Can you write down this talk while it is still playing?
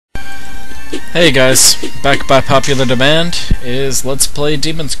Hey guys, back by popular demand is Let's Play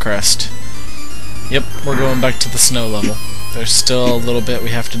Demon's Crest. Yep, we're going back to the snow level. There's still a little bit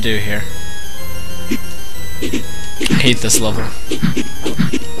we have to do here. I hate this level.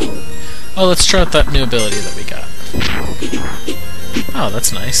 Oh, let's try out that new ability that we got. Oh,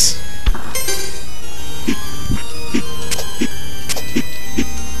 that's nice.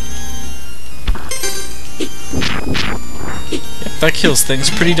 Yep, that kills things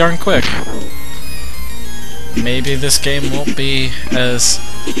pretty darn quick. Maybe this game won't be as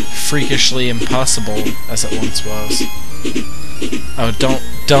freakishly impossible as it once was. Oh,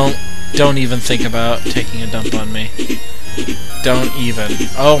 don't even think about taking a dump on me. Don't even.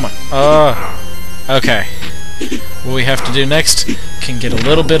 Oh my. Okay. What we have to do next can get a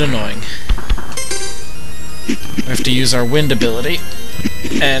little bit annoying. We have to use our wind ability.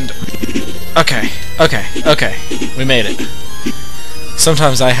 And okay. We made it.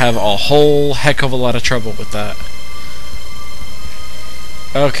 Sometimes I have a whole heck of a lot of trouble with that.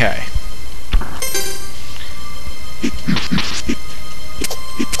 Okay.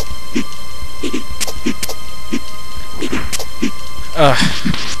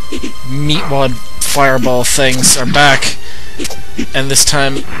 Meatwad fireball things are back, and this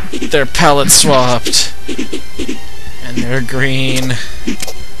time they're palette swapped. And they're green,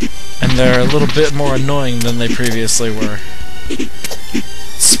 and they're a little bit more annoying than they previously were.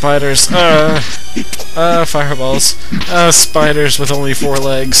 Spiders, fireballs, spiders with only 4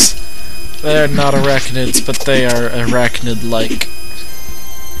 legs. They're not arachnids, but they are arachnid-like.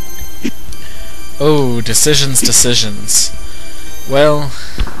 Oh, decisions. Well,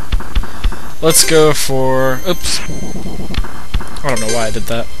 let's go for... Oops. I don't know why I did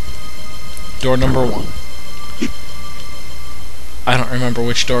that. Door number 1. I don't remember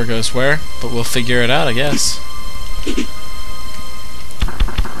which door goes where, but we'll figure it out, I guess.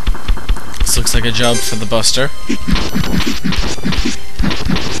 This looks like a job for the Buster.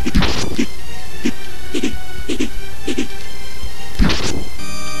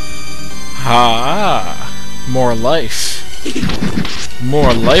 Ha! More life.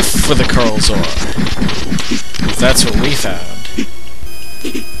 More life for the Curlzor. That's what we found.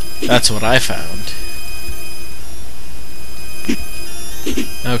 That's what I found.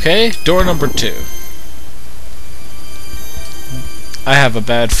 Okay, door number 2. I have a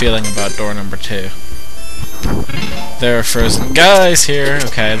bad feeling about door number 2. There are frozen guys here.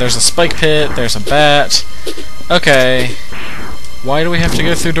 Okay, there's a spike pit, there's a bat. Okay. Why do we have to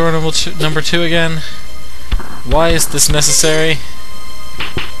go through door number 2 again? Why is this necessary?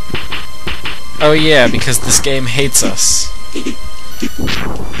 Oh yeah, because this game hates us.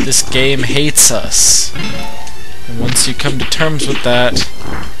 This game hates us. And once you come to terms with that,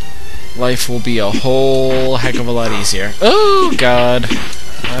 life will be a whole heck of a lot easier. Oh god!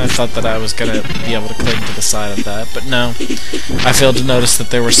 I thought that I was gonna be able to cling to the side of that, but no. I failed to notice that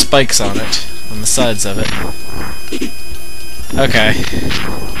there were spikes on it, on the sides of it. Okay.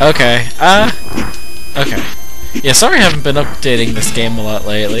 Okay. Yeah, sorry I haven't been updating this game a lot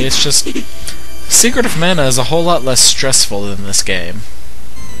lately. It's just... Secret of Mana is a whole lot less stressful than this game.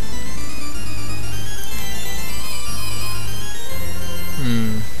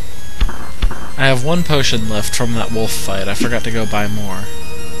 I have 1 potion left from that wolf fight. I forgot to go buy more.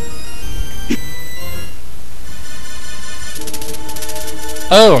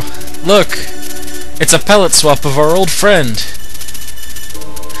 Oh! Look! It's a pellet swap of our old friend!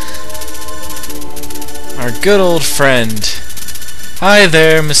 Our good old friend. Hi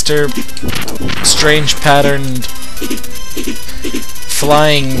there, Mr. Strange Patterned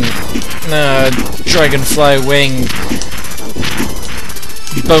Flying Dragonfly Wing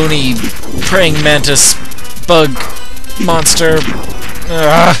Bony Praying Mantis Bug Monster.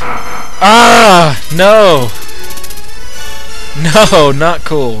 No! No, not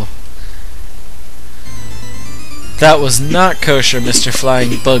cool. That was not kosher, Mr.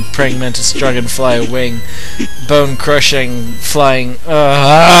 Flying Bug Praying Mantis Dragonfly Wing Bone Crushing Flying.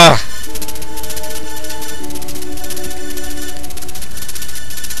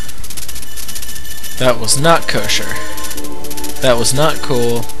 That was not kosher. That was not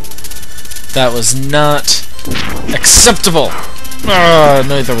cool. That was not acceptable.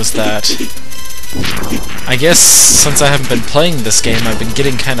 Neither was that. I guess since I haven't been playing this game, I've been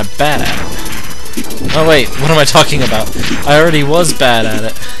getting kind of bad at it. Oh wait, what am I talking about? I already was bad at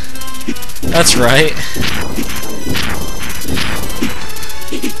it. That's right.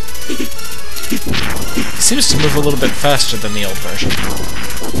 It seems to move a little bit faster than the old version.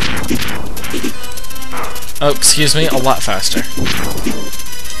 Oh, excuse me, a lot faster.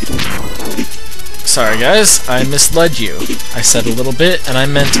 Sorry guys, I misled you. I said a little bit, and I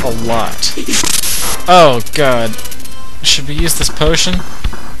meant a lot. Oh god. Should we use this potion?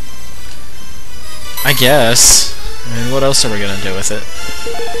 I guess. I mean, what else are we gonna do with it?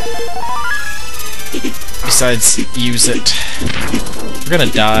 Besides, use it. We're gonna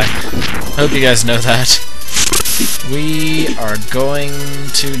die. I hope you guys know that. We are going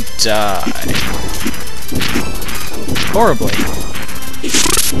to die. Horribly.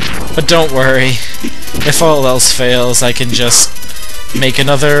 But don't worry. If all else fails, I can just make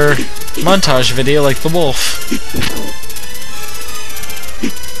another montage video like the wolf.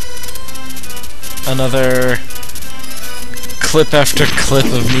 Another clip after clip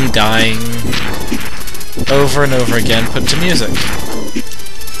of me dying over and over again put to music.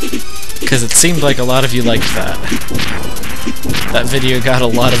 Because it seemed like a lot of you liked that. That video got a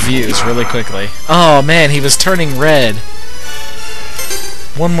lot of views really quickly. Oh man, he was turning red.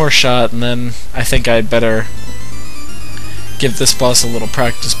 One more shot and then I think I'd better give this boss a little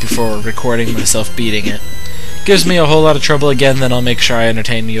practice before recording myself beating it. Gives me a whole lot of trouble again, then I'll make sure I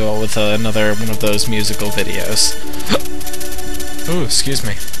entertain you all with another one of those musical videos. Ooh, excuse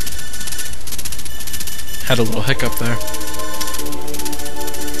me. Had a little hiccup there.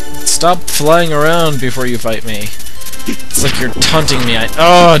 Stop flying around before you fight me. It's like you're taunting me.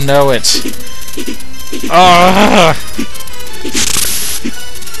 Oh, know it. Ah!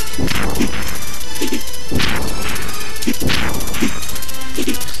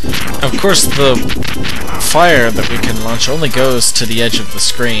 Of course, the fire that we can launch only goes to the edge of the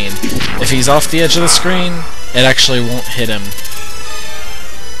screen. If he's off the edge of the screen, it actually won't hit him.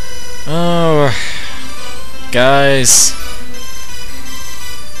 Oh, guys.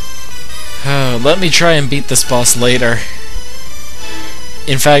 Let me try and beat this boss later.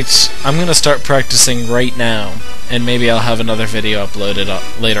 In fact, I'm gonna start practicing right now, and maybe I'll have another video uploaded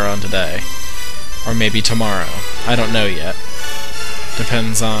later on today. Or maybe tomorrow. I don't know yet.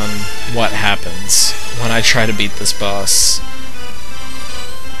 Depends on what happens when I try to beat this boss.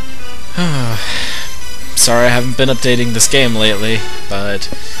 Sorry I haven't been updating this game lately, but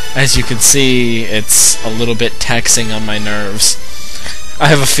as you can see, it's a little bit taxing on my nerves. I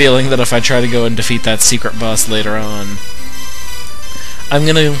have a feeling that if I try to go and defeat that secret boss later on, I'm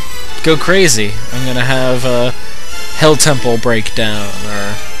gonna go crazy. I'm gonna have a Hell Temple breakdown,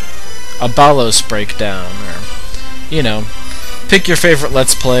 or a Balos breakdown, or, you know, pick your favorite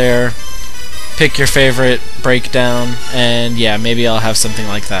Let's Player, pick your favorite breakdown, and yeah, maybe I'll have something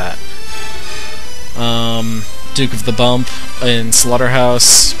like that. Duke of the Bump in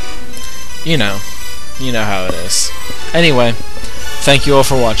Slaughterhouse, you know how it is. Anyway, thank you all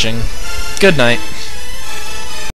for watching. Good night.